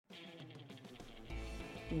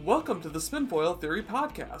Welcome to the Spinfoil Theory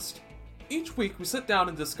Podcast. Each week we sit down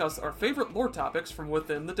and discuss our favorite lore topics from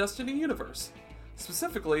within the Destiny universe.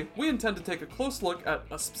 Specifically, we intend to take a close look at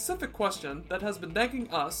a specific question that has been nagging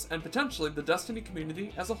us and potentially the Destiny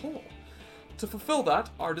community as a whole. To fulfill that,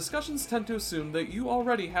 our discussions tend to assume that you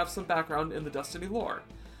already have some background in the Destiny lore.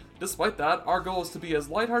 Despite that, our goal is to be as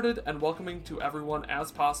lighthearted and welcoming to everyone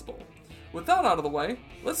as possible. With that out of the way,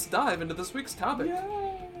 let's dive into this week's topic.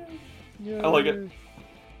 Yay. I like it.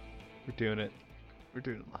 We're doing it. We're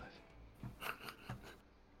doing it live.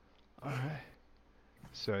 Alright.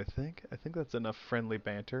 So I think that's enough friendly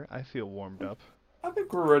banter. I feel warmed up. I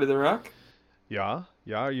think we're ready to rock. Yeah?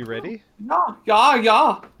 Yeah, are you ready?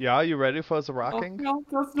 Yeah. Yeah, you ready for the rocking? Yeah,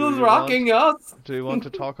 let's do the rocking, yes. Do you want to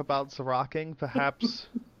talk about the rocking? Perhaps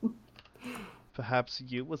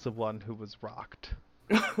you was the one who was rocked.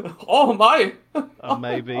 Oh my!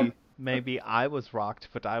 Maybe I was rocked,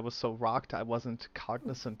 but I was so rocked I wasn't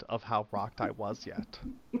cognizant of how rocked I was yet.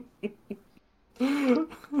 And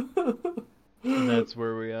that's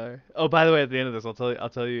where we are. Oh, by the way, at the end of this, I'll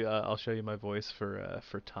show you my voice for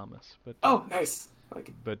Thomas. But oh, nice.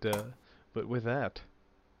 But with that,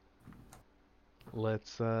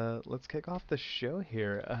 let's kick off the show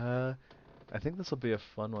here. I think this will be a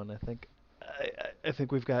fun one. I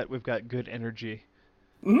think we've got good energy.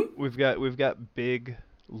 Mm-hmm. We've got big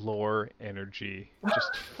lore energy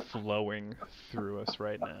just flowing through us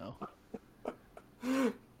right now.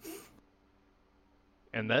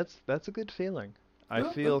 And that's a good feeling.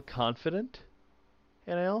 I feel confident,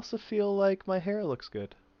 and I also feel like my hair looks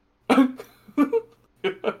good. I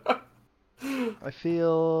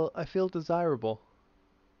feel desirable.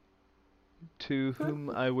 To whom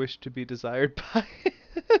I wish to be desired by.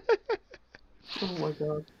 Oh my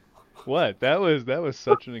god. What? That was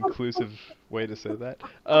such an inclusive way to say that.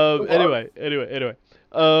 Anyway.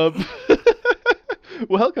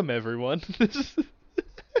 Welcome everyone.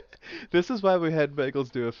 This is why we had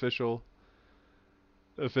Bagels do official.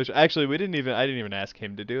 Actually, I didn't even ask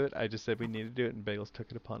him to do it. I just said we need to do it, and Bagels took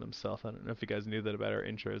it upon himself. I don't know if you guys knew that about our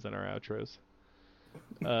intros and our outros.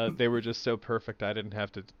 They were just so perfect. I didn't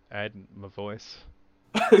have to add my voice.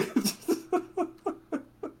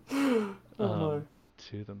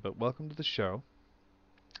 To them. But welcome to the show.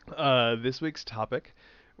 This week's topic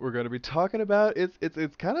we're going to be talking about, it's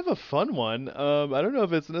kind of a fun one. I don't know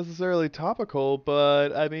if it's necessarily topical,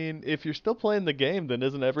 but I mean, if you're still playing the game, then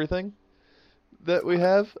isn't everything that we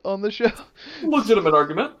have on the show legitimate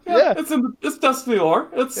argument? Yeah. It's Destiny lore.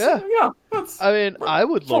 I mean, I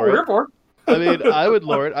would lore it. I would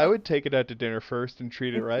lore it. I would take it out to dinner first and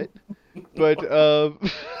treat it right. But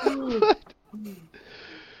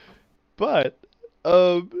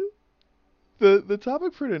the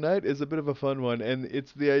topic for tonight is a bit of a fun one, and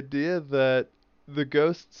it's the idea that the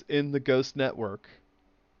ghosts in the Ghost Network,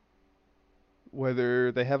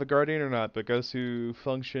 whether they have a guardian or not, but ghosts who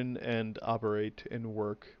function and operate and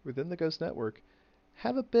work within the Ghost Network,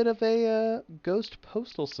 have a bit of a ghost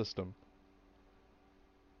postal system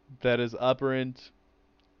that is operant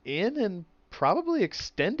in and probably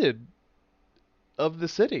extended of the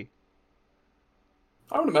city.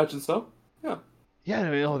 I would imagine so. Yeah. Yeah,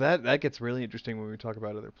 I mean, that gets really interesting when we talk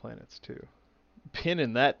about other planets too. Pin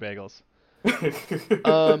in that, Bagels.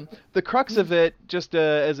 The crux of it, just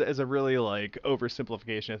as a really like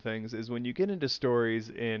oversimplification of things, is when you get into stories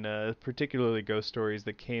in particularly ghost stories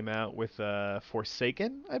that came out with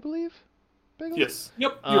Forsaken, I believe. Bagels? Yes.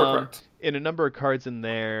 Yep. You are correct. In a number of cards in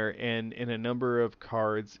there, and in a number of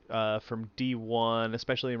cards from D1,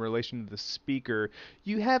 especially in relation to the speaker,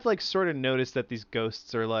 you have like sort of noticed that these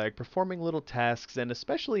ghosts are like performing little tasks, and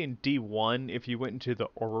especially in D1, if you went into the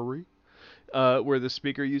orrery, where the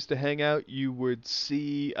speaker used to hang out, you would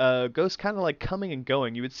see ghosts kind of like coming and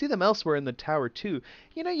going. You would see them elsewhere in the tower too.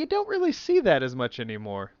 You know, you don't really see that as much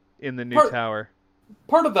anymore in the new tower.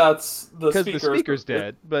 Part of that's the speaker. Because the speaker's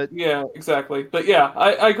dead, but... Yeah, exactly. But yeah,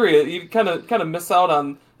 I agree. You kind of miss out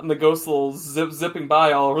on the ghosts little zipping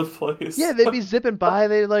by all over the place. Yeah, they'd be zipping by,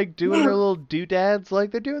 they like doing their little doodads,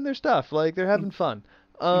 like they're doing their stuff, like they're having fun.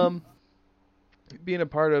 Being a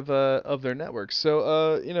part of their network.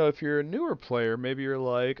 So, you know, if you're a newer player, maybe you're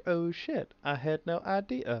like, oh shit, I had no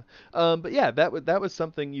idea. But yeah, that was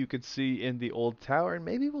something you could see in the old tower, and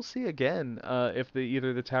maybe we'll see again if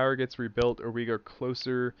either the tower gets rebuilt or we go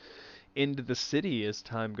closer into the city as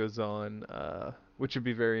time goes on, which would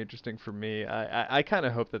be very interesting for me. I kind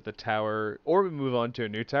of hope that the tower, or we move on to a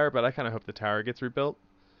new tower, but I kind of hope the tower gets rebuilt.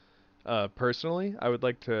 Personally, I would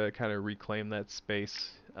like to kind of reclaim that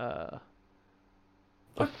space.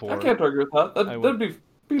 I can't argue with that. That'd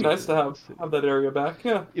be nice to have that area back.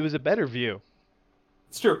 Yeah, it was a better view.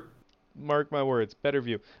 It's true. Mark my words, better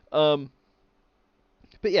view. Um,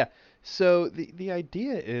 but yeah, so the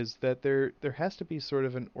idea is that there has to be sort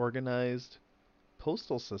of an organized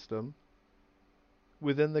postal system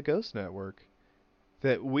within the Ghost Network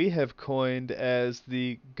that we have coined as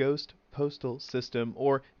the Ghost Postal System,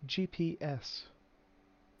 or GPS.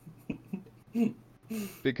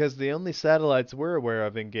 Because the only satellites we're aware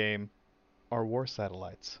of in game are war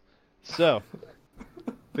satellites. So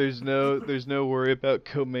there's no worry about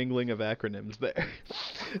commingling of acronyms there.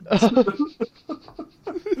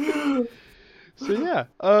 So yeah,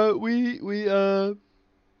 we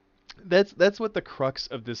that's what the crux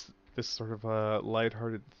of this sort of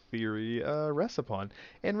lighthearted theory rests upon,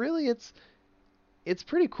 and really it's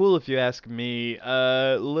pretty cool if you ask me.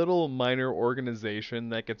 A little minor organization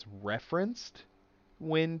that gets referenced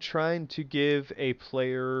when trying to give a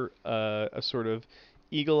player a sort of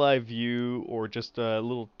eagle eye view or just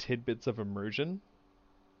little tidbits of immersion.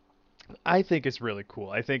 I think it's really cool.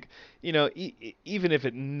 I think, even if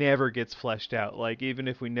it never gets fleshed out, like even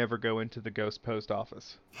if we never go into the ghost post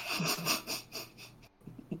office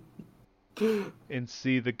and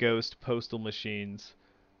see the ghost postal machines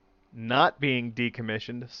not being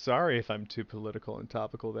decommissioned. Sorry if I'm too political and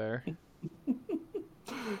topical there.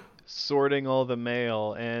 Sorting all the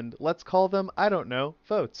mail and let's call them, I don't know,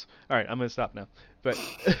 votes. All right, I'm going to stop now. But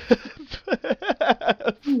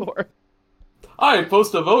for I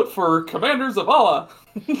post a vote for Commander Zavala.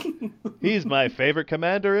 he's my favorite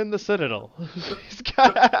commander in the Citadel. He's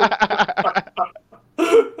got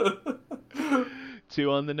two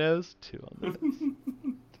on the nose, two on the nose.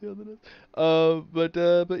 Two on the nose.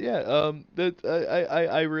 But yeah,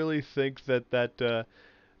 that I really think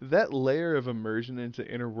that layer of immersion into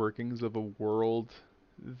inner workings of a world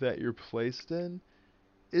that you're placed in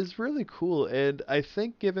is really cool. And I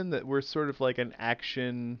think given that we're sort of like an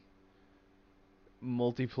action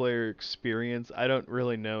multiplayer experience, I don't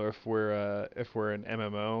really know if we're an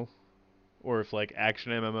MMO or if like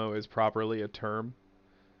action MMO is properly a term.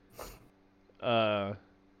 Uh,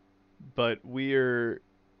 but we're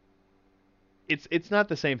it's not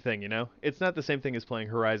the same thing, you know? It's not the same thing as playing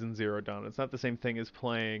Horizon Zero Dawn. It's not the same thing as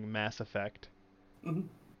playing Mass Effect. Mhm.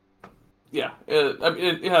 Yeah,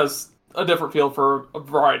 it has a different feel for a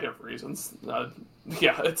variety of reasons.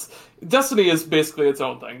 Yeah, it's Destiny is basically its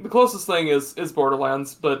own thing. The closest thing is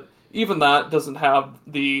Borderlands, but even that doesn't have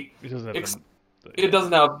the It doesn't have it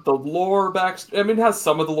doesn't have the lore backstory. I mean, it has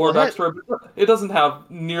some of the lore backstory, but it doesn't have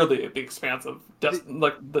nearly the expansive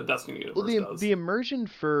like the Destiny universe does. The immersion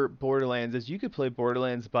for Borderlands is you could play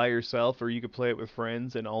Borderlands by yourself or you could play it with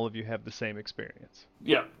friends and all of you have the same experience.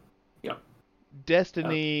 Yeah. Yeah.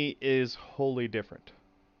 Destiny is wholly different.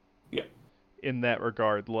 Yeah. In that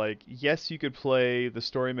regard, like, yes, you could play the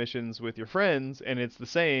story missions with your friends and it's the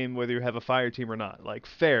same whether you have a fire team or not. Like,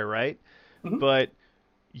 fair, right? Mm-hmm. But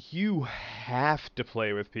you have to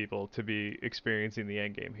play with people to be experiencing the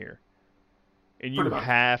end game here. And you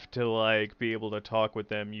have to like be able to talk with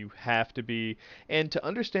them. You have to be and to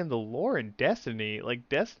understand the lore in Destiny, like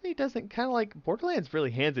Destiny doesn't kind of like Borderlands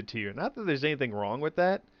really hands it to you. Not that there's anything wrong with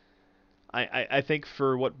that. I think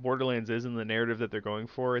for what Borderlands is and the narrative that they're going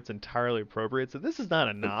for, it's entirely appropriate. So this is not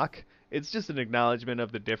a knock. It's just an acknowledgement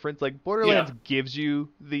of the difference. Like Borderlands gives you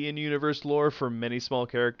the in-universe lore for many small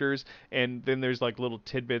characters, and then there's like little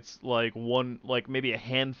tidbits, like one, like maybe a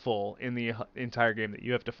handful in the entire game that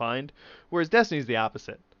you have to find. Whereas Destiny's the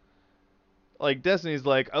opposite. Like Destiny's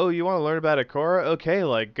like, oh, you want to learn about Ikora? Okay,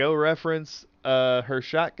 like go reference her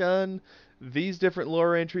shotgun, these different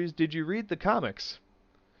lore entries. Did you read the comics?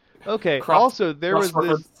 Okay. Also, there was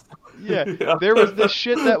this, there was this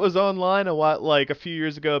shit that was online like a few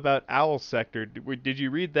years ago about Owl Sector. Did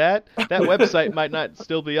you read that? That website might not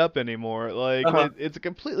still be up anymore. Like, it's a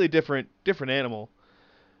completely different animal,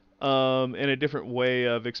 and a different way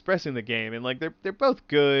of expressing the game. And like, they're both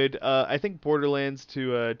good. I think Borderlands,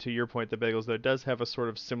 to your point, the Bagels, though, does have a sort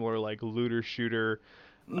of similar like looter shooter.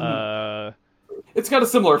 It's got a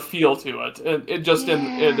similar feel to it. It just in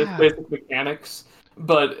its basic mechanics.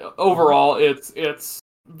 But overall, it's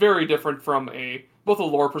very different from both a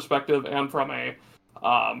lore perspective and from a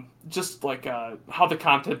just like how the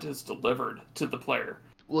content is delivered to the player.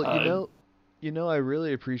 Well, I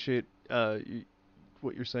really appreciate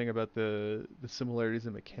what you're saying about the similarities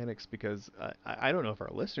in mechanics because I don't know if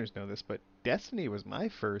our listeners know this, but Destiny was my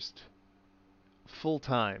first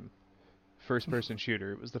full-time first-person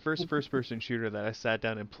shooter. It was the first first-person shooter that I sat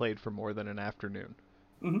down and played for more than an afternoon.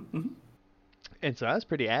 Mm-hmm. And so I was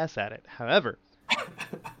pretty ass at it. However,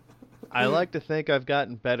 I like to think I've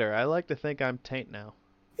gotten better. I like to think I'm taint now.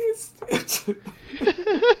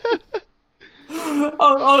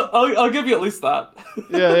 I'll give you at least that.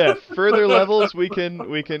 Yeah. Further levels we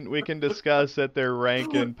can discuss at their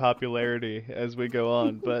rank and popularity as we go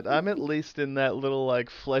on, but I'm at least in that little like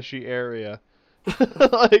fleshy area.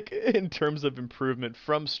 Like in terms of improvement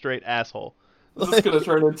from straight asshole. Is this gonna Like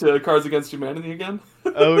turn into Cards Against Humanity again?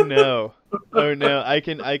 oh no. Oh no, I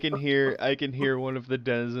can hear one of the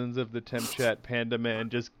denizens of the temp chat Panda Man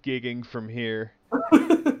just gigging from here.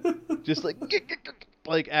 Just like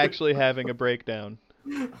like actually having a breakdown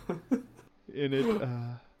in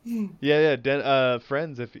it.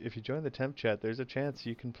 Friends, if you join the temp chat, there's a chance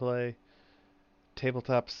you can play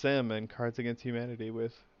Tabletop Sim and Cards Against Humanity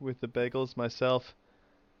with the Bagels, myself,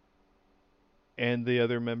 and the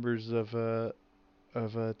other members of the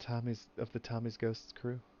Tommy's Ghosts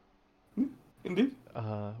crew. Indeed.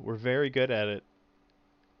 We're very good at it,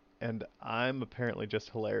 and I'm apparently just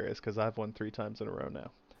hilarious because I've won 3 times in a row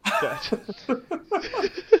now. But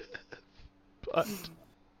but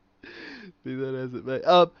be that as it may.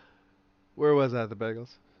 Where was I at the Bagels?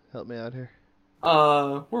 Help me out here.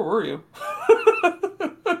 Where were you?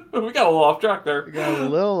 We got a little off track there. We got a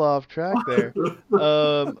little off track there.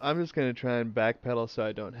 I'm just gonna try and backpedal so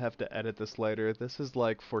I don't have to edit this later. This is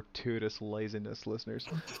like fortuitous laziness, listeners.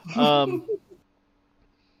 I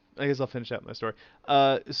guess I'll finish out my story.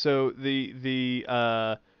 So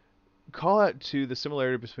the call out to the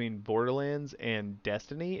similarity between Borderlands and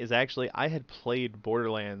Destiny is actually I had played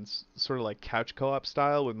Borderlands sort of like couch co-op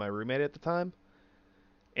style with my roommate at the time.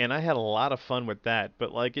 And I had a lot of fun with that,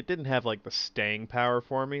 but like it didn't have like the staying power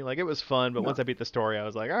for me. Like it was fun, but No. once I beat the story, I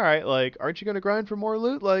was like, all right, like aren't you gonna grind for more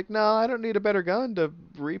loot? Like no, I don't need a better gun to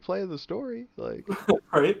replay the story. Like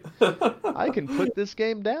Right? I can put this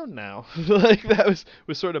game down now. Like that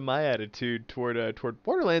was sort of my attitude toward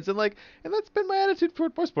Borderlands, and that's been my attitude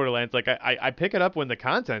toward most Borderlands. Like I pick it up when the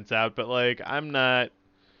content's out, but like I'm not.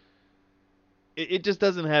 It just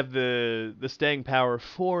doesn't have the staying power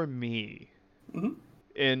for me. Mhm.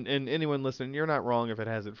 And anyone listening, you're not wrong if it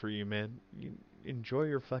has it for you, man. You enjoy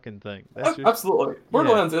your fucking thing. That's just Absolutely. yeah,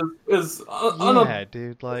 Borderlands is yeah,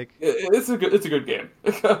 dude. Like, it's a good game.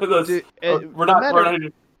 That's, dude, we're no not matter, we're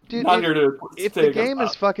dude. not here to If stay the against game that.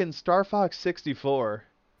 is fucking Star Fox 64,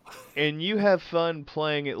 and you have fun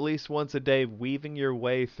playing at least once a day, weaving your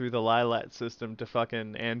way through the Lilat system to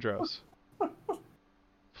fucking Andros,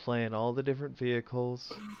 playing all the different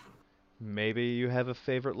vehicles. Maybe you have a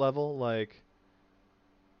favorite level, like.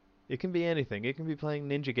 It can be anything. It can be playing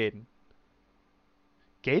Ninja Gaiden.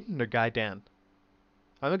 Gaiden or Gaiden?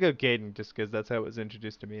 I'm gonna go Gaiden just because that's how it was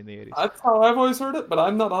introduced to me in the 80s. That's how I've always heard it, but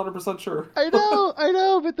I'm not 100% sure. I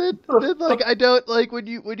know, but then like I don't like when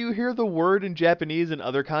you hear the word in Japanese in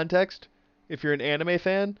other context. If you're an anime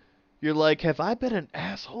fan, you're like, have I been an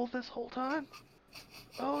asshole this whole time?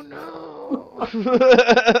 Oh no.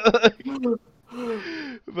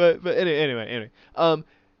 But anyway.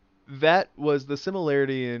 That was the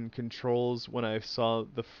similarity in controls when I saw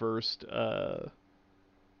the first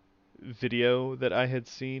video that I had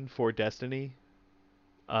seen for Destiny,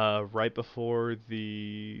 right before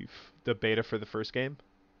the beta for the first game.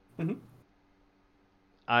 Mhm.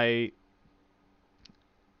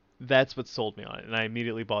 That's what sold me on it, and I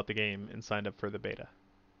immediately bought the game and signed up for the beta.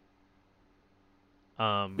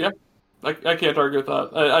 Yeah, I can't argue with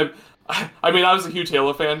that. I mean, I was a huge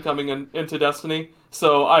Halo fan coming into Destiny,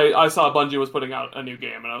 so I saw Bungie was putting out a new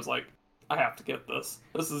game, and I was like, I have to get this.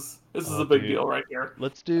 This is Oh, a big dude. deal right here.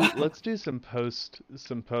 Let's do some post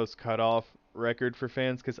cutoff record for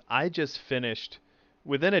fans because I just finished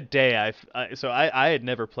within a day. I had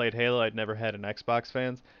never played Halo. I'd never had an Xbox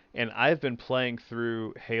fans, and I've been playing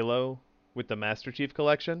through Halo with the Master Chief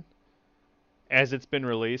Collection as it's been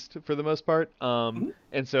released for the most part. Mhm.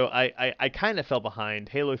 And so I kind of fell behind.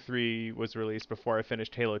 Halo 3 was released before I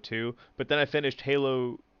finished Halo 2, but then I finished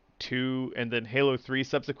Halo 2 and then Halo 3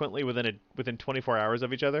 subsequently within 24 hours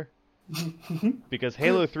of each other because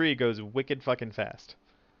Halo 3 goes wicked fucking fast.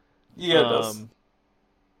 Yeah, it does.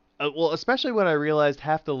 Well, especially when I realized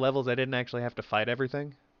half the levels I didn't actually have to fight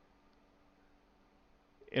everything,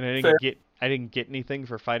 and Fair. I didn't get anything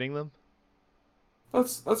for fighting them.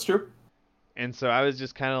 That's true. And so I was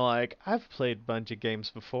just kind of like, I've played a bunch of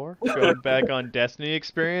games before. Going back on Destiny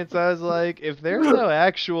experience, I was like, if there's no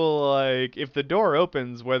actual, like, if the door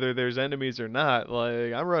opens, whether there's enemies or not,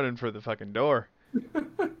 like, I'm running for the fucking door.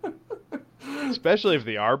 Especially if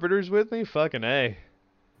the Arbiter's with me, fucking A.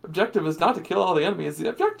 Objective is not to kill all the enemies. The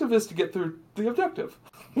objective is to get through the objective.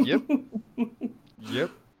 Yep.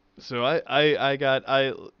 Yep. So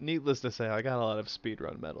needless to say, I got a lot of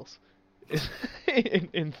speedrun medals.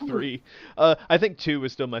 in 3. I think 2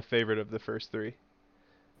 was still my favorite of the first 3.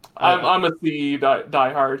 I'm a C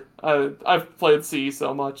diehard. I've played C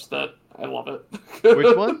so much that I love it.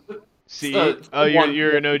 Which one? See? Oh, you're One,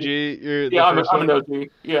 you're yeah, an OG. You're the yeah. first I'm an one. OG.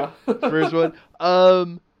 Yeah. First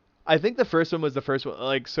one. I think the first one was the first one.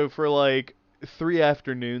 Like, so for like 3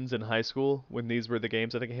 afternoons in high school when these were the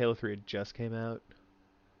games, I think Halo 3 had just came out.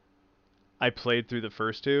 I played through the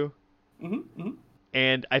first two, Hmm.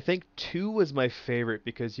 and I think two was my favorite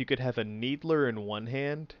because you could have a needler in one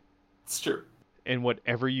hand It's true. and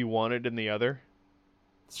whatever you wanted in the other.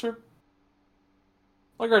 It's true.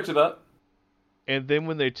 I'll grant you that. And then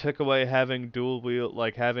when they took away having dual wheel,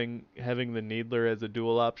 like having the needler as a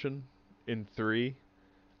dual option in three,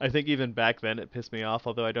 I think even back then it pissed me off.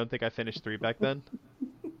 Although I don't think I finished three back then.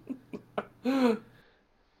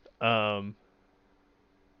 Um,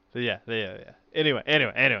 but yeah. Anyway,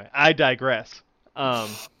 I digress. Um,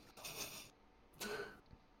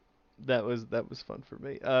 that was fun for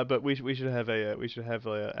me. But we should have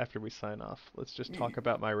after we sign off. Let's just talk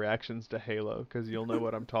about my reactions to Halo because you'll know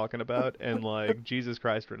what I'm talking about. And like Jesus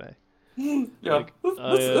Christ, Renee, Yeah. like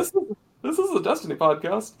This is a Destiny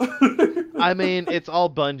podcast. I mean, it's all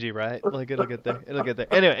Bungie, right? Like it'll get there. It'll get there.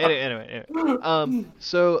 Anyway.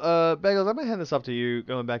 So, Bagels, I'm gonna hand this off to you.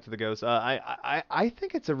 Going back to the ghost, I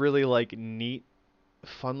think it's a really like neat,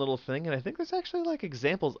 fun little thing, and I think there's actually like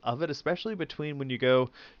examples of it, especially between when you go,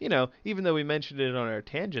 even though we mentioned it on our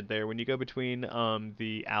tangent there, when you go between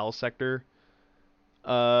the Owl sector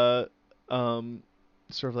uh, um,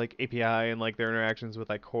 sort of like API and like their interactions with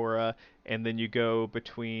Ikora, and then you go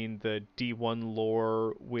between the D1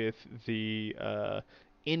 lore with the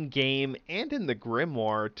in-game and in the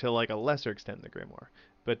Grimoire to like a lesser extent the Grimoire,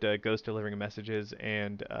 but Ghost delivering messages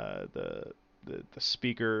and the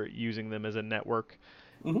speaker using them as a network,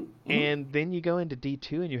 Hmm. Hmm. and then you go into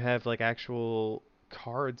D2 and you have like actual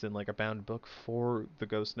cards and like a bound book for the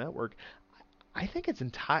Ghost network. I think it's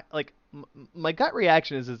entire like my gut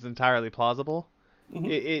reaction is it's entirely plausible. Hmm.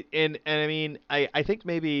 And I mean I think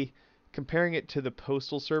maybe comparing it to the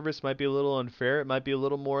postal service might be a little unfair. It might be a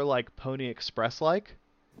little more like Pony Express like.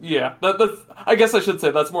 Yeah, that's. I guess I should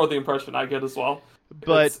say that's more the impression I get as well.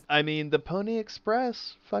 But It's I mean the Pony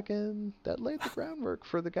Express fucking that laid the groundwork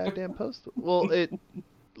for the goddamn postal. Well, it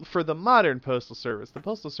for the modern postal service. The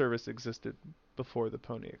postal service existed before the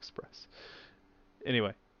Pony Express.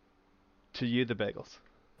 Anyway, to you the bagels.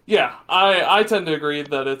 Yeah, I tend to agree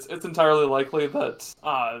that it's entirely likely that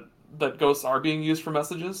that ghosts are being used for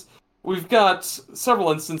messages. We've got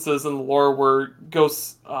several instances in the lore where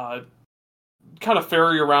ghosts kind of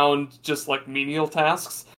ferry around just like menial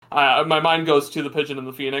tasks. My mind goes to the Pigeon and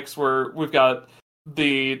the Phoenix, where we've got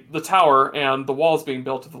the tower and the walls being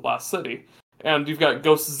built of the last city, and you've got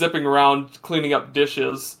ghosts zipping around cleaning up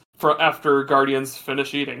dishes for after Guardians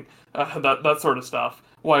finish eating. That sort of stuff.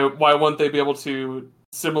 Why wouldn't they be able to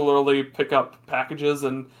similarly pick up packages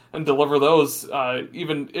and deliver those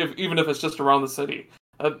even if it's just around the city?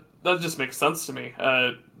 That just makes sense to me.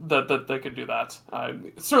 That they could do that.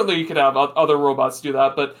 Certainly, you could have other robots do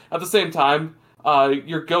that, but at the same time,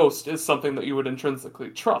 your ghost is something that you would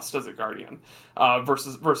intrinsically trust as a guardian,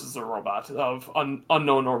 versus a robot of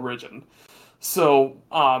unknown origin. So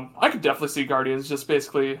I could definitely see guardians just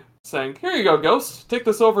basically saying, "Here you go, ghost. Take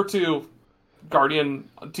this over to guardian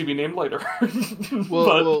to be named later." Well,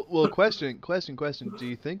 But well, well. Question. Do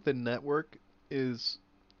you think the network is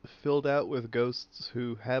filled out with ghosts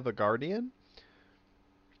who have a guardian,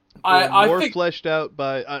 or I more think fleshed out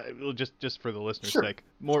by? Well, just for the listener's sure, sake,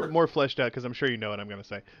 more sure. more fleshed out because I'm sure you know what I'm gonna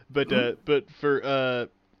say. But Mhm. for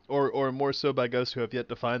or more so by ghosts who have yet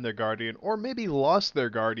to find their guardian, or maybe lost their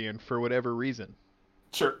guardian for whatever reason.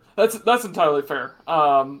 Sure, that's entirely fair.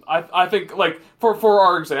 I think like for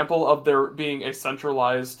our example of there being a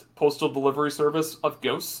centralized postal delivery service of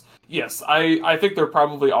ghosts, yes, I think there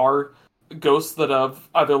probably are ghosts that have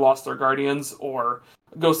either lost their guardians or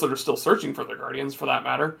ghosts that are still searching for their guardians, for that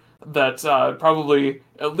matter. That probably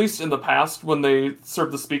at least in the past when they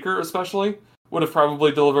served the speaker, especially would have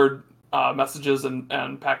probably delivered messages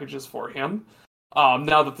and packages for him.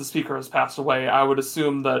 Now that the speaker has passed away, I would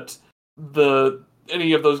assume that the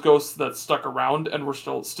any of those ghosts that stuck around and were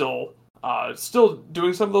still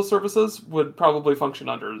doing some of those services would probably function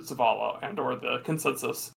under Zavala and or the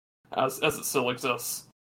consensus as it still exists.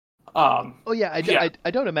 Oh yeah, Yeah,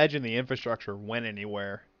 I don't imagine the infrastructure went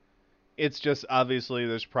anywhere. It's just obviously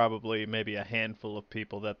there's probably maybe a handful of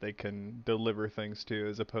people that they can deliver things to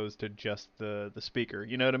as opposed to just the speaker.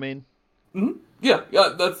 You know what I mean? yeah,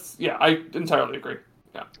 that's yeah, I entirely agree.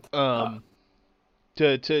 Yeah, uh, Um,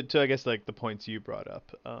 to I guess like the points you brought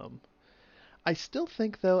up. I still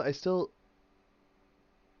think though,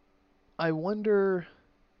 I wonder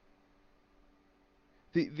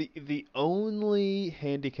the only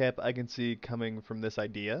handicap I can see coming from this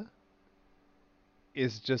idea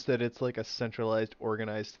is just that it's like a centralized,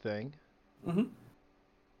 organized thing. Mm-hmm.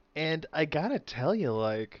 And I gotta tell you,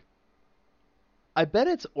 like, I bet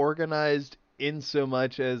it's organized in so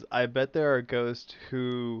much as I bet there are ghosts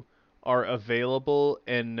who are available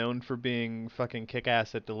and known for being fucking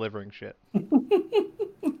kick-ass at delivering shit.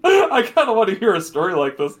 I kind of want to hear a story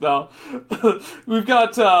like this now. We've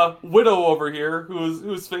got Widow over here,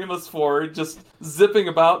 who's famous for just zipping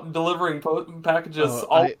about and delivering packages Oh,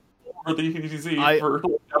 all over the EZ I, for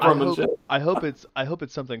I government hope, shit. I hope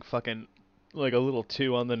it's something fucking like a little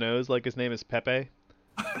too on the nose, like his name is Pepe,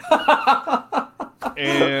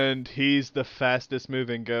 and he's the fastest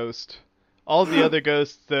moving ghost. All the other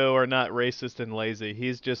ghosts, though, are not racist and lazy.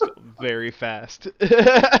 He's just very fast.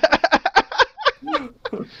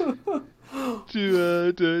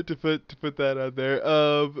 To put that out there.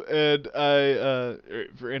 And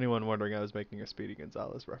for anyone wondering, I was making a Speedy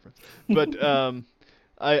Gonzalez reference, but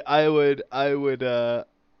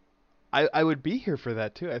I would be here for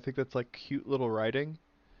that too. I think that's like cute little writing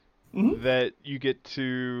Mhm. that you get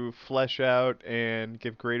to flesh out and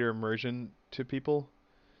give greater immersion to people.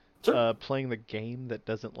 Sure. Playing the game that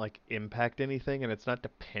doesn't like impact anything and it's not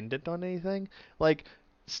dependent on anything. Like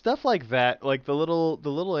stuff like that, like the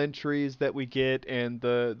little entries that we get and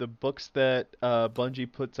the books that Bungie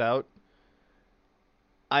puts out.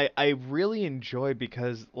 I really enjoy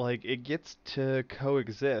because like it gets to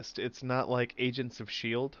coexist. It's not like Agents of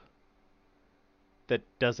Shield that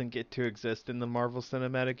doesn't get to exist in the Marvel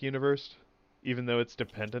Cinematic Universe, even though it's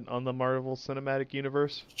dependent on the Marvel Cinematic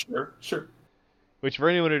Universe. Sure. Sure. Which, for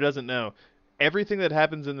anyone who doesn't know, everything that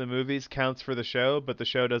happens in the movies counts for the show, but the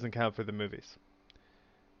show doesn't count for the movies.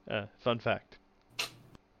 Fun fact.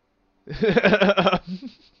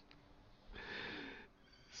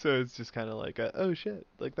 So it's just kind of like, oh shit,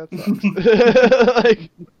 like that sucks, like,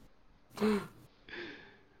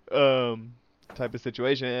 type of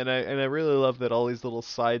situation. And I really love that all these little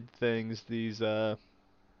side things, these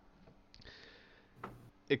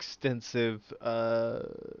extensive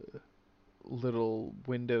little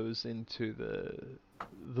windows into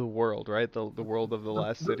the world, right? The world of the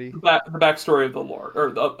last city. The backstory of the lore or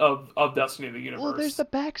of Destiny of the Well, there's Universe. the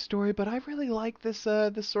backstory, but I really like this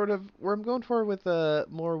sort of where I'm going for with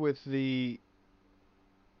more with the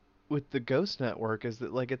Ghost Network is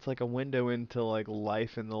that like it's like a window into like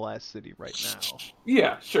life in the last city right now.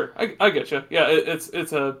 Yeah, sure. I get you. Yeah, Yeah.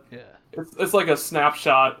 it's like a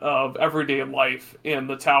snapshot of everyday life in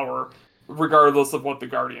the tower, regardless of what the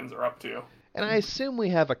Guardians are up to. And I assume we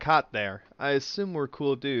have a cot there. I assume we're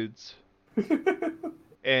cool dudes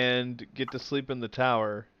and get to sleep in the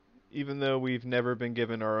tower, even though we've never been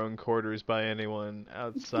given our own quarters by anyone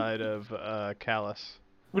outside of Callus.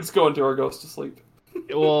 We just go into our ghost to sleep.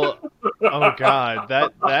 Well, oh god,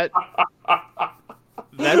 that's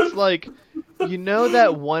like, you know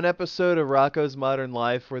that one episode of Rocko's Modern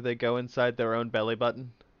Life where they go inside their own belly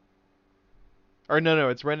button? Or no,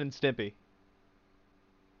 it's Ren and Stimpy.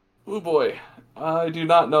 Oh boy, I do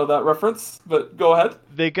not know that reference, but go ahead.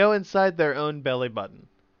 They go inside their own belly button.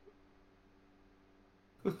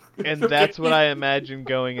 And Okay. that's what I imagine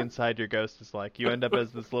going inside your ghost is like. You end up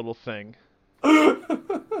as this little thing.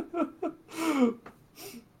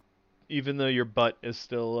 Even though your butt is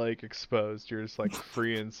still like exposed, you're just like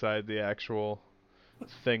free inside the actual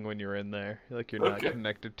thing when you're in there. Like you're not Okay.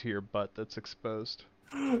 connected to your butt that's exposed.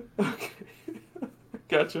 Okay.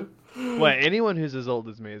 Gotcha. Well, anyone who's as old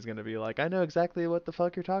as me is gonna be like, I know exactly what the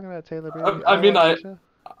fuck you're talking about, Taylor-B. I mean, watched the show.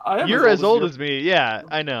 I am You're as old you, as me, yeah,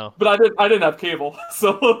 I know. but I didn't have cable,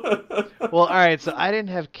 so. Well, alright, so I didn't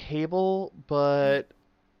have cable, but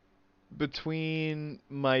between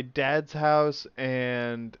my dad's house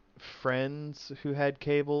and friends who had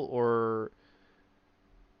cable, or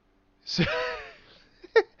so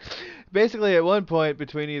basically at one point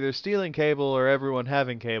between either stealing cable or everyone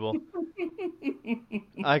having cable,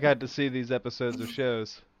 I got to see these episodes of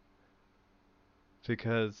shows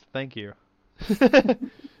because thank you.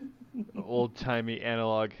 Old-timey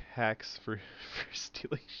analog hacks for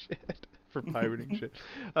stealing shit, for pirating shit.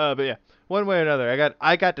 But yeah, one way or another,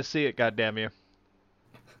 I got to see it. Goddamn you.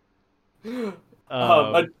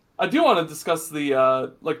 I do want to discuss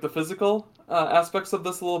the like the physical aspects of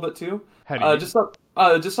this a little bit too. How do you mean?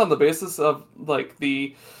 Just on the basis of like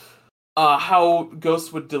the how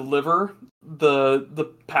Ghost would deliver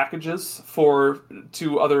the packages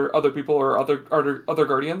to other people or other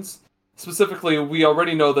guardians. Specifically, we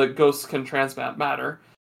already know that ghosts can transmit matter.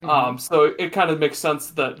 Mhm. So it kind of makes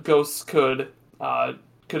sense that ghosts could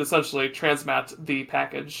essentially transmit the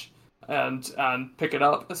package and pick it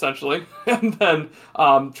up essentially, and then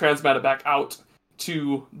transmit it back out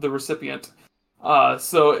to the recipient.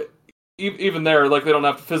 So even there, like they don't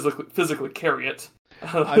have to physically carry it.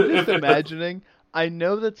 I'm just imagining. I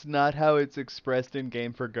know that's not how it's expressed in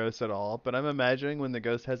game for ghosts at all, but I'm imagining when the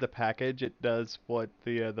ghost has a package, it does what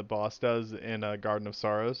the boss does in Garden of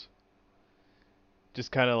Sorrows.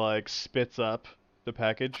 Just kind of like spits up the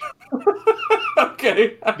package.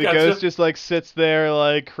 Okay, I The ghost gotcha. just like sits there,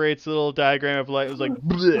 like creates a little diagram of light. It was like,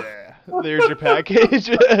 bleh, there's your package.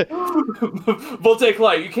 We'll take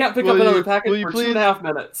light. You can't pick up another Will package you for two please and a half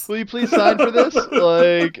minutes. will you please sign for this?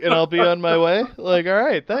 Like, and I'll be on my way. Like, all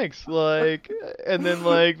right, thanks. Like, and then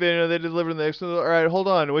like they deliver the next one. All right, hold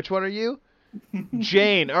on. Which one are you?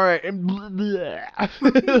 Jane. All right, and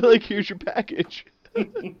like here's your package.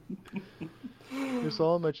 It's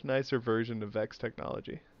all a much nicer version of Vex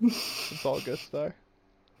technology. It's all Ghost Star.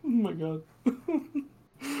 Oh my god.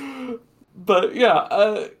 But yeah,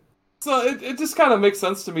 so it just kind of makes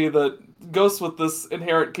sense to me that ghosts with this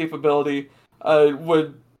inherent capability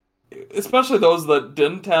would, especially those that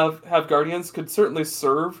didn't have guardians, could certainly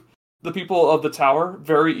serve the people of the tower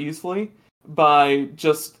very easily by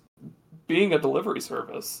just being a delivery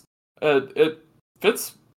service. It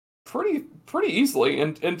fits pretty easily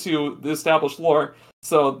into the established lore.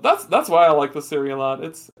 So that's why I like this series a lot.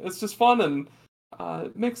 It's just fun and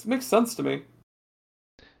it makes sense to me.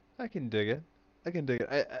 I can dig it. I can dig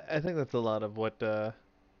it. I think that's a lot of what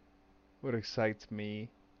excites me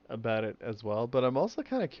about it as well. But I'm also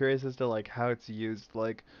kind of curious as to like how it's used.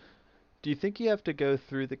 Like, do you think you have to go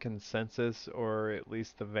through the consensus or at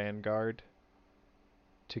least the vanguard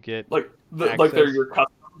to get Like they're access? your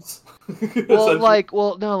customs, Well,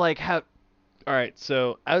 essentially. no, like how. All right,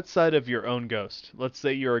 so outside of your own ghost, let's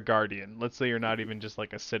say you're a guardian. Let's say you're not even just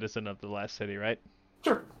like a citizen of the last city, right?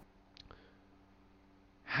 Sure.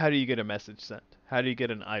 How do you get a message sent? How do you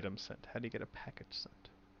get an item sent? How do you get a package sent?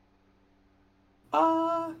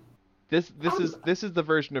 Uh, This is the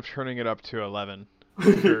version of turning it up to 11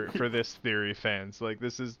 for this theory fans. Like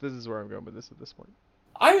this is where I'm going with this at this point.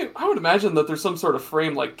 I would imagine that there's some sort of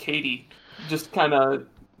frame like Katie, just kind of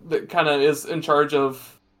is in charge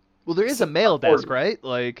of. Well, there is a mail desk, right?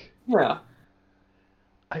 Like Yeah.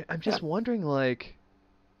 I'm Yeah. just wondering like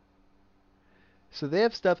so they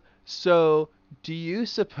have stuff. So do you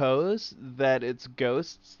suppose that it's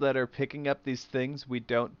ghosts that are picking up these things we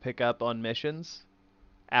don't pick up on missions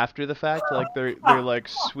after the fact? Like they're like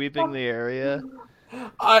sweeping the area.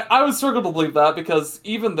 I would struggle to believe that because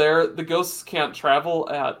even there, the ghosts can't travel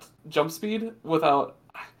at jump speed without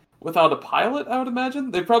a pilot. I would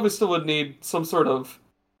imagine they probably still would need some sort of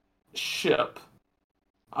ship.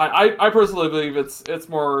 I personally believe it's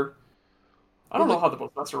more. I Well, don't know how the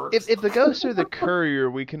Postmaster works. if the ghosts are the courier,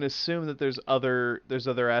 we can assume that there's other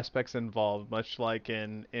aspects involved, much like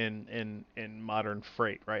in modern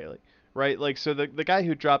freight, right? Like so the guy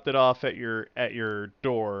who dropped it off at your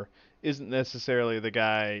door isn't necessarily the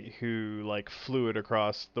guy who like flew it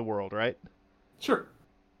across the world, right? Sure.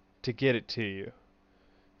 To get it to you.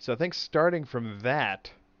 So I think starting from that,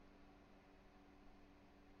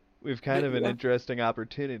 we've kind of an Yeah. interesting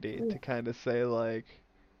opportunity to kind of say like,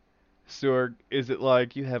 so is it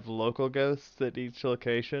like you have local ghosts at each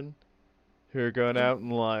location who are going out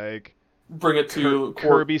and like Bring it to court.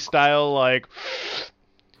 Kirby style like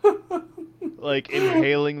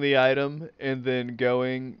inhaling the item and then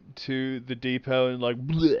going to the depot and like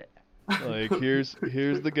bleh. Like here's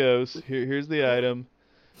the ghost, here's the item.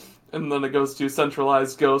 And then it goes to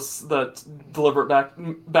centralized ghosts that deliver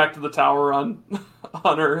it back to the tower on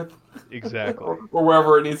on Earth, Exactly. or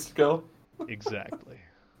wherever it needs to go. Exactly.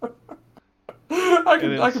 I And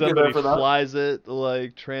could then I could be there somebody for that. flies it,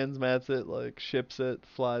 like transmats it, like ships it,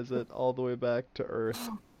 flies it all the way back to Earth.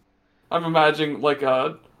 I'm imagining like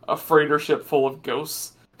a freighter ship full of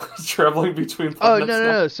ghosts traveling between Oh no planets no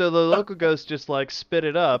now. no! So the local ghosts just like spit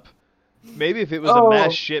it up. Maybe if it was a mass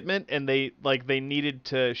Oh, shipment and they needed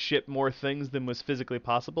to ship more things than was physically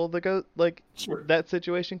possible, the go like sure, that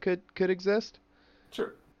situation could exist.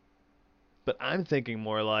 sure. But I'm thinking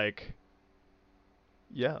more like,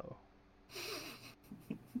 yo,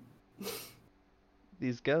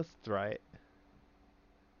 these ghosts, right?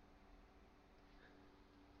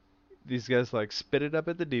 These guys like spit it up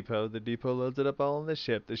at the depot. The depot loads it up all on the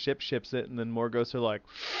ship. The ship ships it, and then more ghosts are like,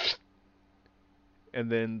 and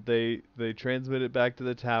then they transmit it back to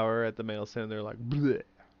the tower at the mail center. They're like, bleh.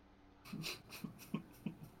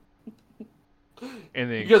 And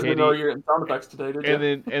You then guys didn't know Katie, you were getting sound effects today, did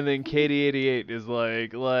you? and then Katie 88 is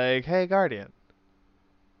like, hey Guardian,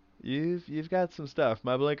 you've got some stuff.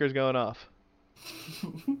 My blinker's going off.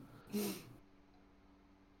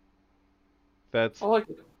 That's I like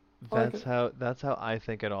it. I like it. that's how I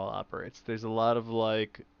think it all operates. There's a lot of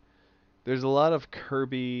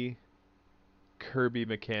Kirby. Kirby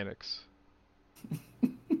mechanics.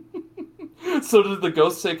 So did the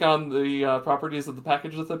ghosts take on the properties of the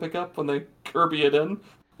package that they pick up when they Kirby it in?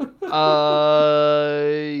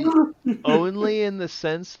 Uh, Only in the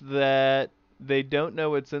sense that they don't know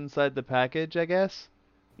what's inside the package, I guess.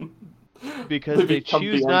 They Because they become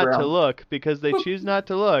the choose not to engram. look. Because they choose not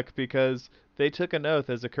to look. Because they took an oath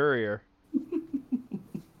as a courier.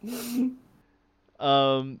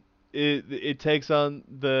 Um, it takes on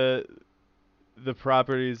the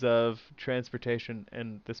properties of transportation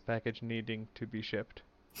and this package needing to be shipped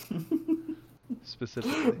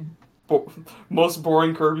specifically. Bo- Most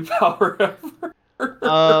boring Kirby power ever.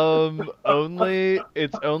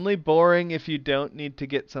 It's only boring if you don't need to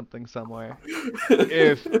get something somewhere.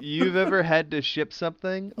 If you've ever had to ship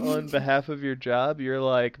something on behalf of your job, you're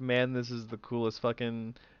like, man, this is the coolest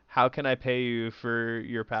fucking. How can I pay you for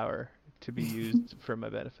your power to be used for my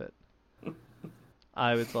benefit?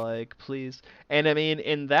 I was like, please. And I mean,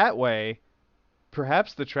 in that way,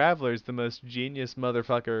 perhaps the Traveler's the most genius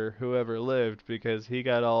motherfucker who ever lived because he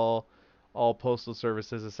got all postal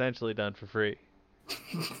services essentially done for free.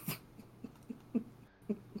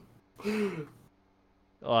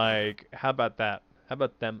 Like, how about that? How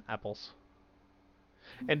about them apples?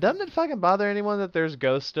 And doesn't it fucking bother anyone that there's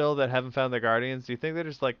ghosts still that haven't found their guardians? Do you think they're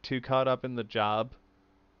just like too caught up in the job?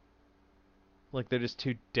 Like they're just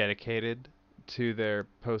too dedicated to their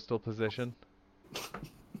postal position?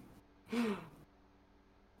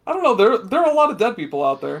 I don't know. There are a lot of dead people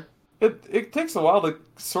out there. It takes a while to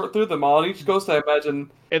sort through them all. And each ghost, I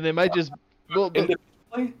imagine, And they might just well, but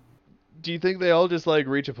individually. do you think they all just like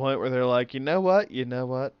reach a point where they're like, you know what? You know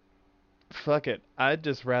what? Fuck it. I'd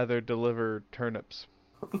just rather deliver turnips.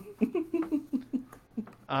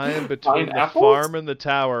 I am between the Pineapples? farm and the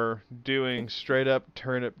tower doing straight up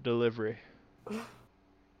turnip delivery.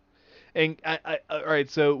 And all right,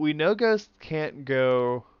 so we know ghosts can't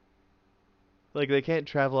go like they can't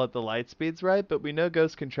travel at the light speeds, right? But we know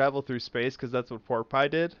ghosts can travel through space because that's what Pork Pie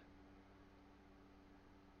did.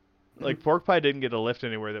 Like Pork Pie didn't get a lift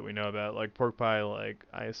anywhere that we know about. Like Pork Pie, like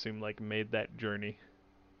I assume, like made that journey,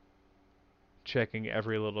 checking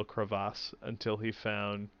every little crevasse until he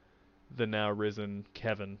found the now risen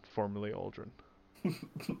Kevin, formerly Aldrin.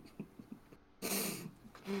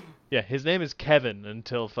 Yeah, his name is Kevin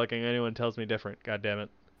until fucking anyone tells me different. God damn it.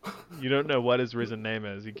 You don't know what his risen name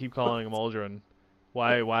is. You keep calling him Aldrin.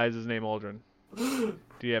 Why is his name Aldrin?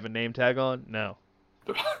 Do you have a name tag on? No.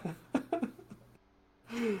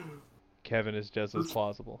 Kevin is just as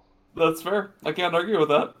plausible. That's fair. I can't argue with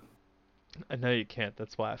that. I know you can't.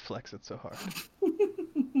 That's why I flex it so hard.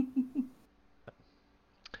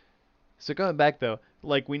 So going back though,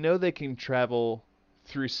 like we know they can travel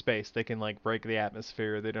through space. They can like break the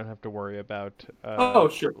atmosphere. They don't have to worry about Oh,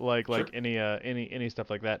 sure. like Sure. any stuff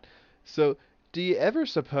like that. So do you ever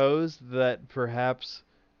suppose that perhaps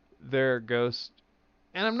there are ghosts?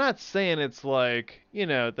 And I'm not saying it's like, you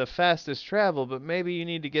know, the fastest travel, but maybe you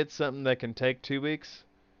need to get something that can take 2 weeks,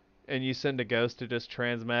 and you send a ghost to just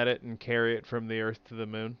transmat it and carry it from the Earth to the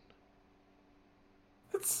moon.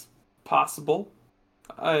 It's possible.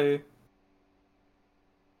 I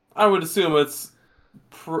I would assume it's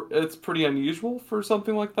pretty unusual for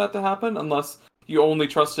something like that to happen, unless you only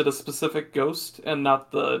trusted a specific ghost and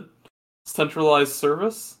not the centralized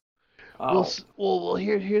service. Well, Oh,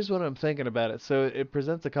 here's what I'm thinking about it. So it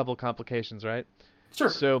presents a couple complications, right? sure,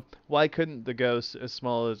 So why couldn't the ghost, as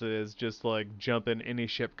small as it is, just like jump in any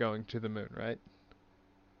ship going to the moon, right?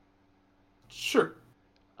 sure.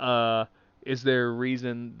 Uh, is there a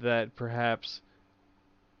reason that perhaps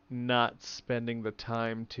not spending the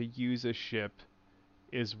time to use a ship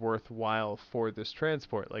is worthwhile for this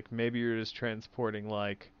transport? Like maybe you're just transporting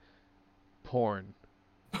like porn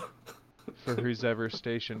for who's ever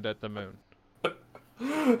stationed at the moon.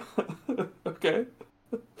 Okay.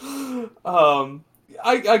 Um,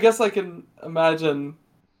 I guess I can imagine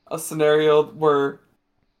a scenario where,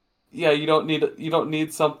 yeah, you don't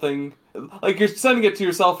need something like you're sending it to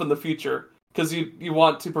yourself in the future because you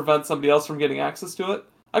want to prevent somebody else from getting access to it.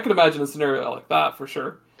 I could imagine a scenario like that for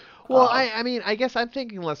sure. Well, Uh, I mean, I guess I'm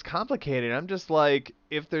thinking less complicated. I'm just like,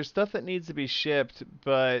 if there's stuff that needs to be shipped,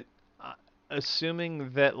 but assuming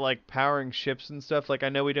that like powering ships and stuff, like I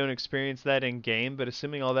know we don't experience that in game, but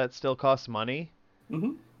assuming all that still costs money,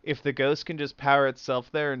 mhm. if the Ghost can just power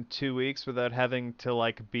itself there in 2 weeks without having to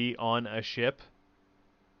like be on a ship,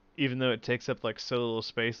 even though it takes up like so little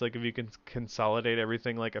space, like if you can consolidate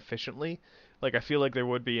everything like efficiently, like I feel like there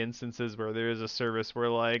would be instances where there is a service where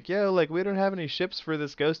like, yo, like we don't have any ships for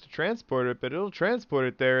this ghost to transport it, but it'll transport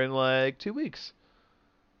it there in like 2 weeks.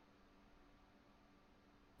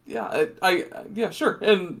 Yeah, yeah, sure.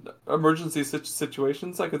 In emergency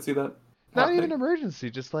situations, I could see that Not even happening. emergency,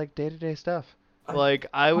 just like day-to-day stuff. I, Like,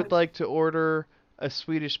 I I, would like to order a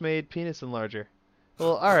Swedish-made penis enlarger.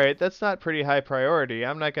 Well, alright, that's not pretty high priority.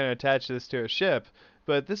 I'm not going to attach this to a ship.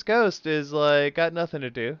 But this ghost is, like, got nothing to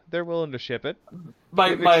do. They're willing to ship it. my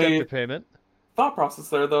They've accepted my payment. thought process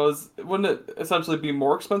there though is, wouldn't it essentially be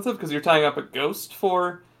more expensive because you're tying up a ghost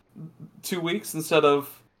for 2 weeks instead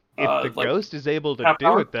of If the like ghost is able to half do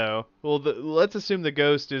hour? it, though, well, let's assume the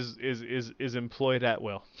ghost is employed at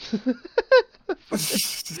will.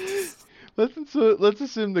 Let's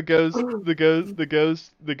assume the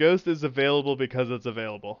ghost is available because it's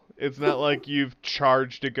available. It's not like you've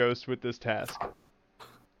charged a ghost with this task.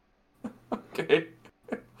 Okay.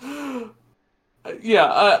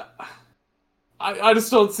 Yeah, I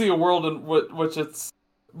just don't see a world in which it's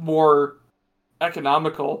more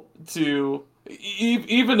economical to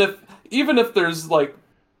even if there's like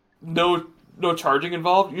no no charging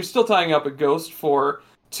involved, you're still tying up a ghost for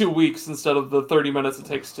 2 weeks instead of the 30 minutes it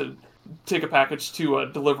takes to take a package to a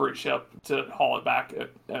delivery ship to haul it back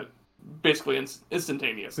at basically But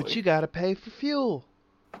instantaneously. you gotta pay for fuel.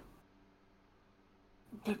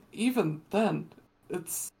 But even then,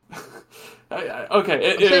 it's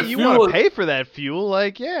okay. I'm saying If you want fuel to pay for that fuel,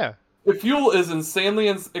 like yeah. if fuel is insanely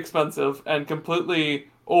expensive and completely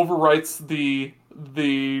overwrites the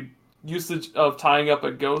usage of tying up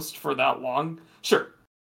a ghost for that long, sure.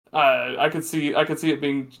 I could see it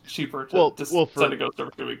being cheaper to Well, just well send a ghost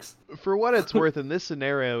over 2 weeks. for what it's worth in this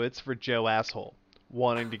scenario, it's for Joe Asshole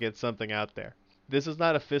wanting to get something out there. This is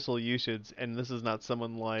not official usage, and this is not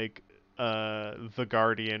someone like the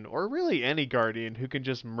Guardian, or really any Guardian, who can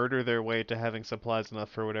just murder their way to having supplies enough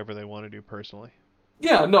for whatever they want to do personally.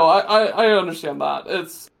 Yeah, no, I understand that.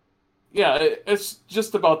 It's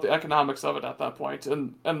just about the economics of it at that point,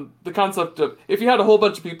 and the concept of if you had a whole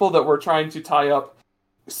bunch of people that were trying to tie up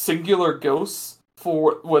singular ghosts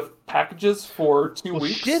for with packages for two Well,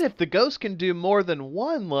 shit, weeks. if the ghost can do more than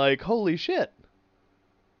one, like, holy shit.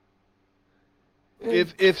 eh,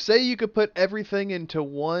 If say you could put everything into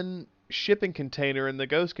one shipping container and the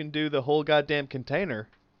ghost can do the whole goddamn container.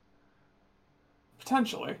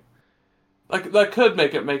 Potentially, like that could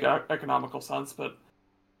make economical sense, but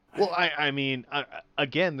Well, I mean,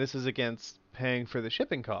 again, this is against paying for the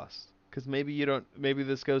shipping costs. Because maybe you don't, maybe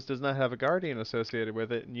this ghost does not have a guardian associated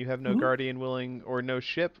with it, and you have no mhm, guardian willing or no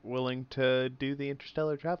ship willing to do the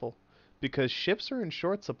interstellar travel. Because ships are in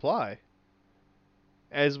short supply,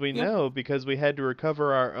 as we yeah, know, because we had to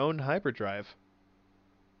recover our own hyperdrive.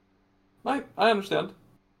 I understand.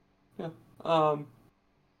 Yeah, um,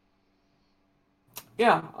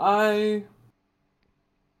 yeah, I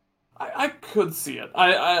could see it.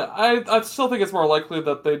 I still think it's more likely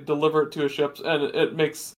that they deliver it to a ship, and it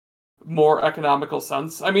makes more economical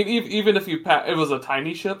sense. I mean, even if it was a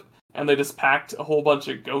tiny ship and they just packed a whole bunch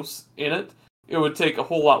of ghosts in it, it would take a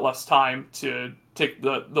whole lot less time to take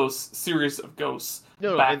those series of ghosts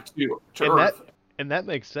No, no, back to and that Earth. and that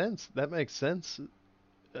makes sense. That makes sense.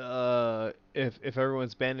 If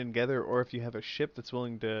everyone's banding together, or if you have a ship that's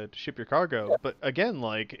willing to ship your cargo. But again,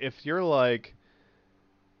 like if you're like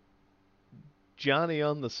Johnny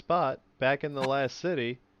on the spot back in the last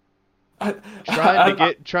city, I,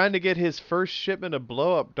 trying to get his first shipment of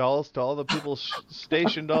blow up dolls to all the people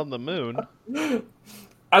stationed on the moon.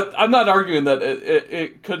 I'm not arguing that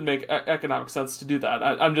it could make economic sense to do that.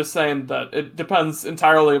 I'm just saying that it depends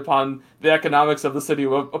entirely upon the economics of the city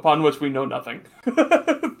upon which we know nothing.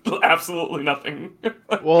 Absolutely nothing.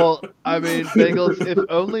 Well, I mean, Bagels, if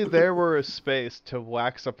only there were a space to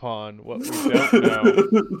wax upon what we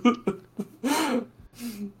don't know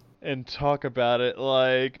and talk about it.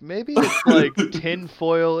 Like, maybe it's like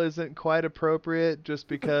tinfoil isn't quite appropriate just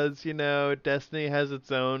because, Destiny has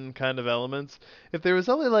its own kind of elements. If there was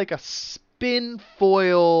only like a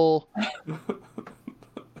spinfoil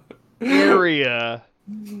area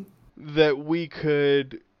that we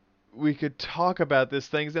could talk about these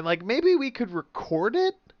things and like maybe we could record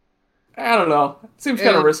it I don't know. It seems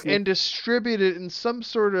kind of and risky. distribute it in some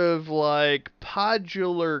sort of like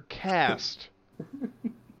podular cast.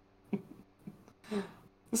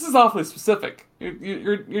 This is awfully specific.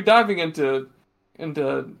 You're diving into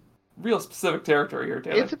real specific territory here, It's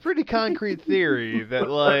Taylor. a pretty concrete theory that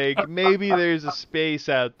like maybe there's a space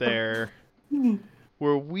out there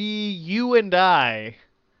where you and I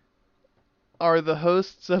are the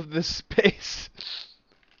hosts of this space.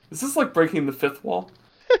 Is this like breaking the fifth wall?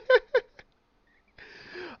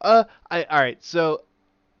 All right. So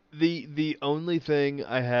the only thing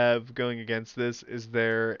I have going against this is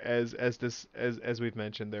there as we've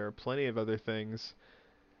mentioned there are plenty of other things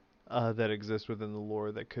that exist within the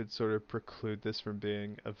lore that could sort of preclude this from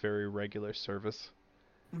being a very regular service.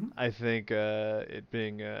 Hmm. I think it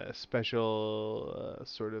being a special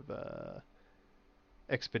sort of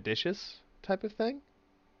expeditious type of thing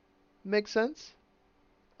makes sense.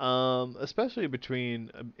 Especially between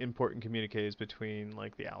important communiques between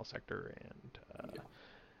like the Owl Sector and Yeah.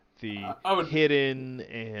 the I would Hidden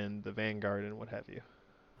and the Vanguard and what have you.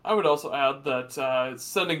 I would also add that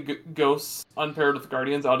sending ghosts unpaired with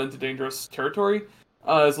guardians out into dangerous territory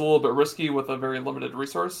is a little bit risky with a very limited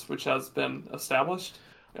resource, which has been established.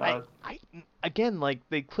 I, Uh, I, again, like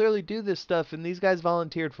they clearly do this stuff, and these guys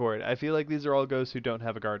volunteered for it. I feel like these are all ghosts who don't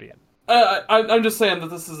have a guardian. I'm just saying that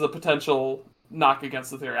this is a potential knock against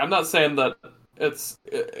the theory. I'm not saying that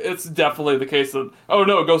it's definitely the case that, oh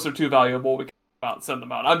no, ghosts are too valuable, we can't send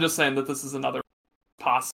them out. I'm just saying that this is another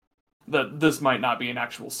possibility that this might not be an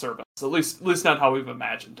actual service, at least not how we've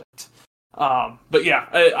imagined it. But yeah,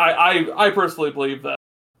 I personally believe that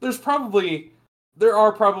there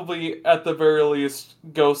are probably at the very least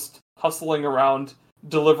ghosts hustling around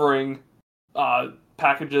delivering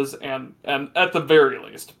packages and at the very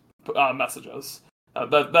least messages.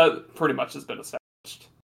 That pretty much has been established.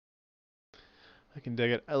 I can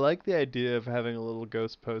dig it. I like the idea of having a little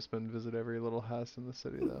ghost postman visit every little house in the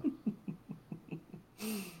city, though.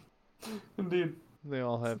 Indeed. They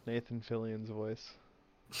all have Nathan Fillion's voice.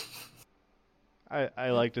 I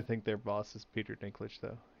like to think their boss is Peter Dinklage,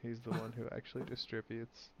 though. He's the one who actually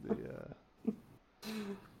distributes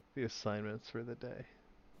the assignments for the day.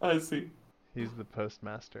 I see. He's the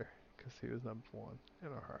postmaster because he was number one in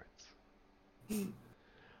our hearts.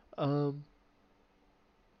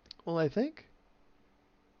 Well, I think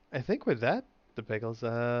with that, the Bagels,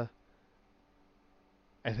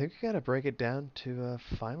 I think we gotta break it down to a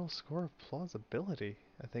final score of plausibility.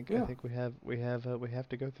 I Yeah. think we have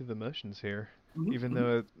to go through the motions here, Mhm, even mhm.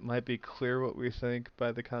 though it might be clear what we think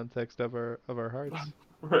by the context of our hearts.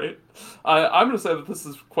 Right. I'm going to say that this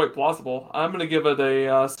is quite plausible. I'm going to give it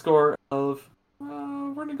a score of.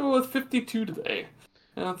 We're going to go with 52 today.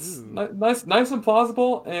 And it's Ooh, nice and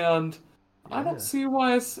plausible, and I don't yeah. see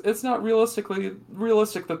why it's not realistic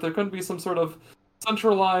that there couldn't be some sort of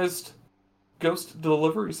centralized ghost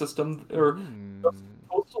delivery system or ghost Hmm.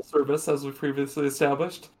 postal service, as we previously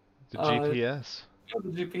established. The Uh, GPS. yeah,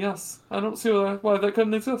 the GPS. I don't see why that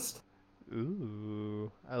couldn't exist.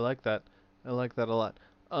 Ooh, I like that. I like that a lot.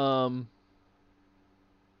 Um,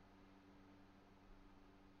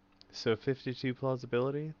 so 52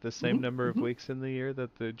 plausibility, the same Hmm. number of Hmm. weeks in the year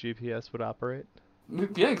that the GPS would operate.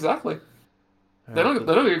 Yeah, exactly. All right,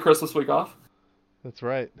 They don't get Christmas week off. that's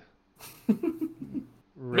right.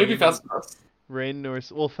 Maybe Rain, Festivus. rain nor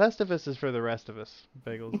well, Festivus is for the rest of us,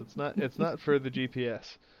 Bagels. It's not for the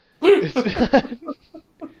GPS. It's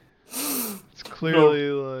it's nor clearly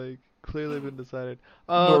like clearly been decided.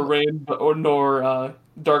 nor Um, rain, or nor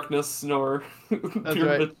darkness, nor that's right.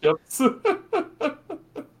 pyramid ships.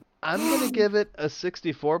 I'm gonna give it a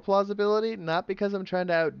 64 plausibility, not because I'm trying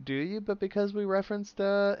to outdo you, but because we referenced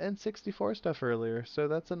N64 stuff earlier. So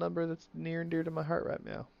that's a number that's near and dear to my heart right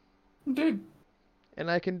now. Indeed.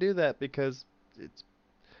 And I can do that because it's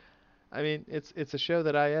I mean, it's a show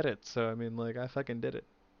that I edit, so I mean like I fucking did it.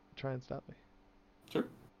 Try and stop me. Sure.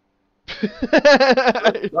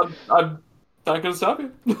 I I'm not gonna stop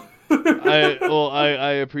you.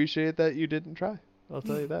 I appreciate that you didn't try. I'll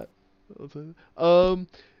tell you that. I'll tell you.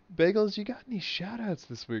 Bagels, you got any shout outs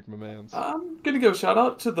this week, my mans? I'm gonna give a shout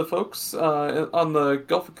out to the folks on the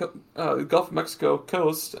Gulf of Mexico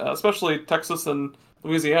coast, especially Texas and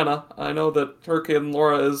Louisiana. I know that Hurricane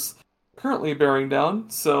Laura is currently bearing down,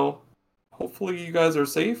 so hopefully you guys are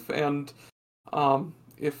safe and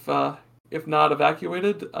if not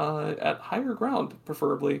evacuated, at higher ground,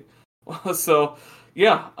 preferably. So,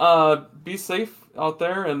 yeah, be safe out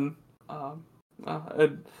there, and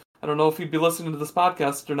I don't know if you'd be listening to this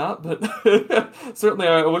podcast or not, but certainly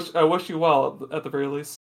I wish you well at the very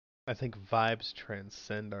least. I think vibes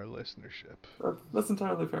transcend our listenership. That's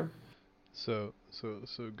entirely fair. So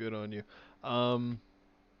good on you. Um,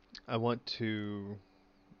 I want to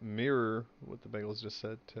mirror what the Bagels just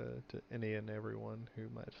said to any and everyone who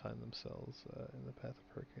might find themselves in the path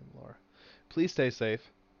of Hurricane Laura. Please stay safe.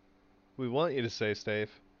 We want you to stay safe,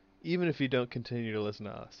 even if you don't continue to listen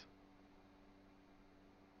to us.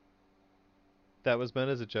 That was meant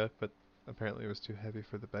as a joke, but apparently it was too heavy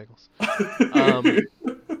for the Bagels. Um,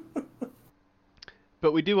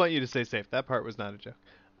 but we do want you to stay safe. That part was not a joke.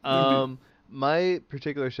 Indeed. My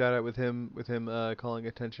particular shout out with him calling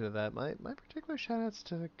attention to that. My particular shout outs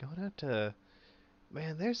to going out to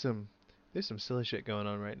man. There's some silly shit going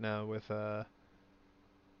on right now with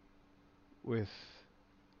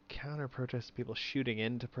counter-protest, people shooting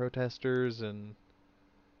into protesters and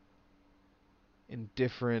in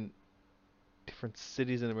different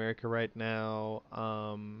cities in America right now.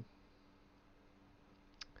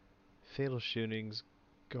 Fatal shootings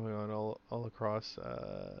going on all across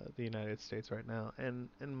the United States right now. And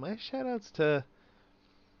my shout-outs to,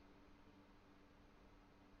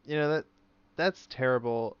 that's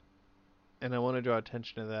terrible, and I want to draw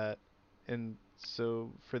attention to that. And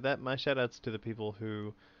so for that, my shout-outs to the people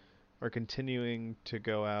who are continuing to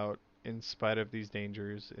go out in spite of these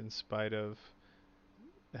dangers, in spite of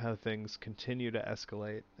how things continue to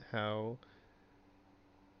escalate, how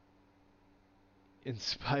in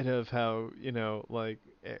spite of how,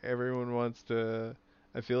 everyone wants to,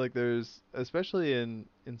 I feel like there's, especially in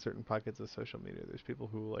certain pockets of social media, there's people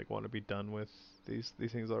who want to be done with these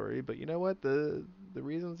things already, but you know what? The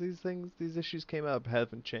reasons these issues came up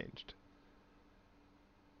haven't changed.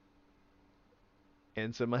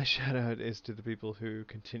 And so my shout out is to the people who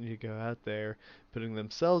continue to go out there, putting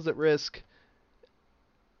themselves at risk,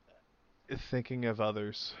 thinking of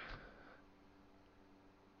others.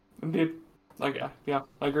 Indeed. Yeah,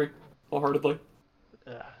 I agree wholeheartedly.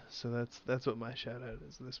 So that's what my shout out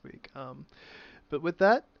is this week. But with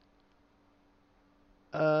that,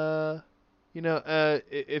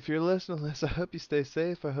 if you're listening to this, I hope you stay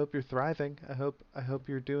safe. I hope you're thriving. I hope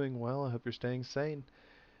you're doing well. I hope you're staying sane.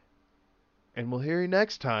 And we'll hear you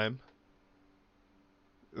next time.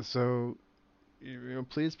 So,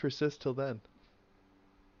 please persist till then.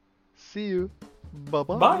 See you.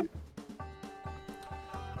 Bye-bye. Bye.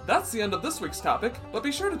 That's the end of this week's topic, but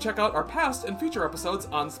be sure to check out our past and future episodes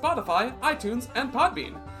on Spotify, iTunes, and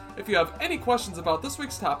Podbean. If you have any questions about this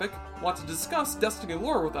week's topic, want to discuss Destiny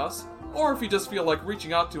lore with us, or if you just feel like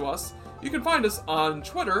reaching out to us, you can find us on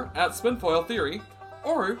Twitter at Spinfoil Theory,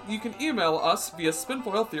 or you can email us via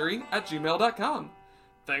spinfoiltheory@gmail.com.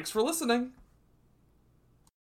 Thanks for listening!